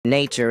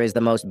Nature is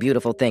the most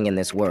beautiful thing in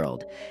this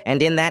world,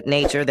 and in that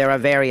nature there are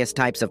various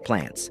types of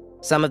plants.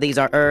 Some of these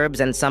are herbs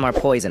and some are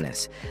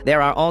poisonous.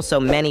 There are also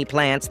many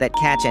plants that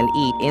catch and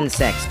eat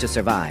insects to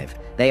survive.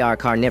 They are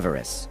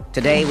carnivorous.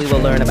 Today we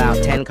will learn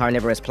about 10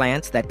 carnivorous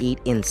plants that eat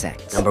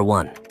insects. Number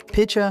 1.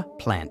 Pitcher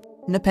plant,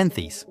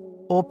 Nepenthes,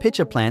 or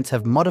pitcher plants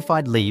have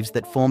modified leaves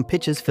that form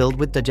pitchers filled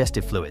with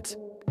digestive fluids.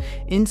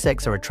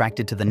 Insects are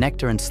attracted to the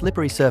nectar and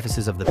slippery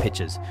surfaces of the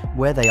pitchers,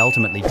 where they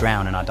ultimately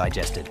drown and are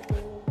digested.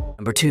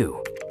 Number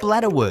 2.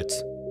 Bladderworts.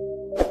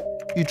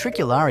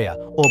 Utricularia,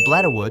 or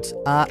bladderworts,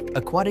 are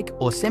aquatic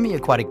or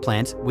semi-aquatic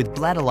plants with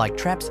bladder-like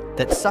traps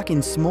that suck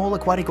in small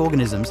aquatic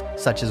organisms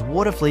such as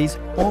water fleas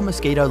or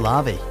mosquito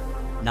larvae.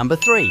 Number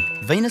 3.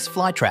 Venus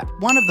Flytrap,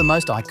 one of the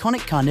most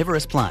iconic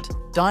carnivorous plant.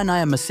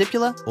 Dionaea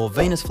muscipula, or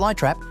Venus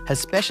Flytrap, has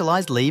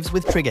specialized leaves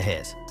with trigger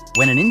hairs.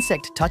 When an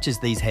insect touches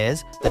these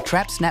hairs, the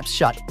trap snaps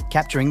shut,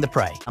 capturing the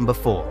prey. Number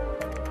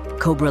 4.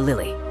 Cobra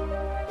lily.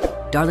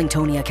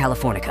 Darlingtonia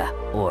californica,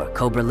 or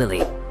cobra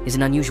lily, is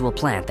an unusual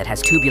plant that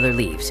has tubular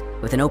leaves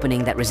with an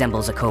opening that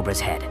resembles a cobra's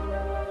head.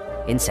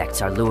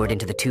 Insects are lured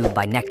into the tube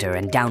by nectar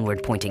and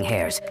downward pointing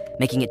hairs,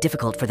 making it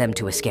difficult for them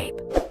to escape.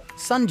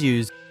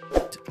 Sundews,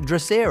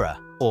 Drosera,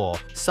 or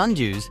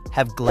sundews,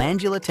 have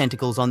glandular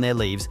tentacles on their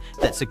leaves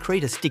that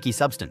secrete a sticky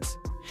substance.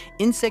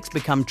 Insects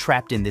become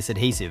trapped in this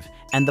adhesive,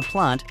 and the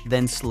plant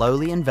then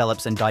slowly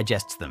envelops and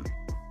digests them.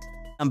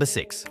 Number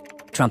 6.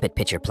 Trumpet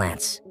pitcher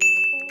plants.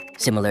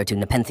 Similar to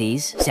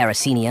Nepenthes,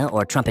 Sarracenia,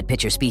 or trumpet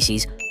pitcher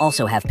species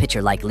also have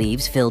pitcher-like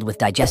leaves filled with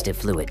digestive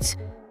fluids.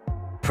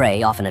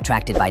 Prey, often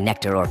attracted by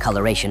nectar or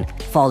coloration,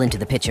 fall into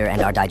the pitcher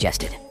and are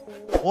digested.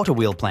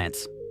 Waterwheel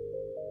plants.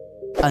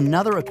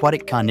 Another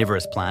aquatic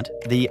carnivorous plant,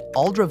 the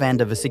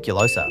Aldrovanda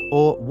vesiculosa,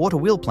 or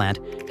waterwheel plant,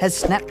 has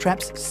snap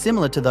traps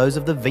similar to those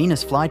of the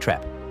Venus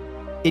flytrap.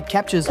 It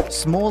captures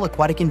small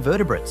aquatic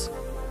invertebrates.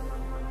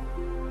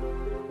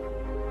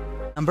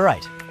 Number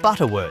 8.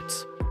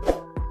 Butterworts.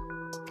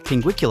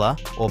 Pinguicula,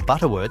 or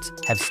butterworts,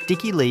 have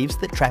sticky leaves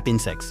that trap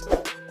insects.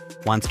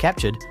 Once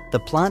captured, the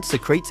plant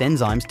secretes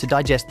enzymes to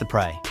digest the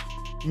prey.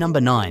 Number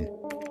 9.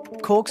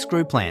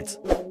 Corkscrew plants.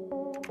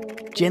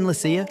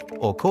 Genlicea,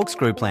 or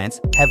corkscrew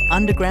plants, have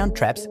underground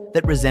traps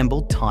that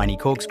resemble tiny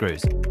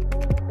corkscrews.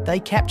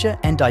 They capture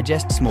and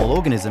digest small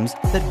organisms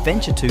that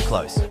venture too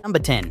close. Number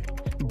 10.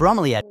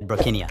 Bromeliad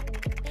brocchinia.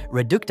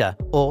 Reducta,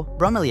 or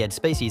bromeliad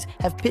species,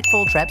 have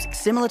pitfall traps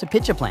similar to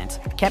pitcher plants,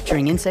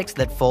 capturing insects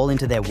that fall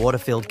into their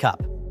water-filled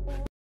cup.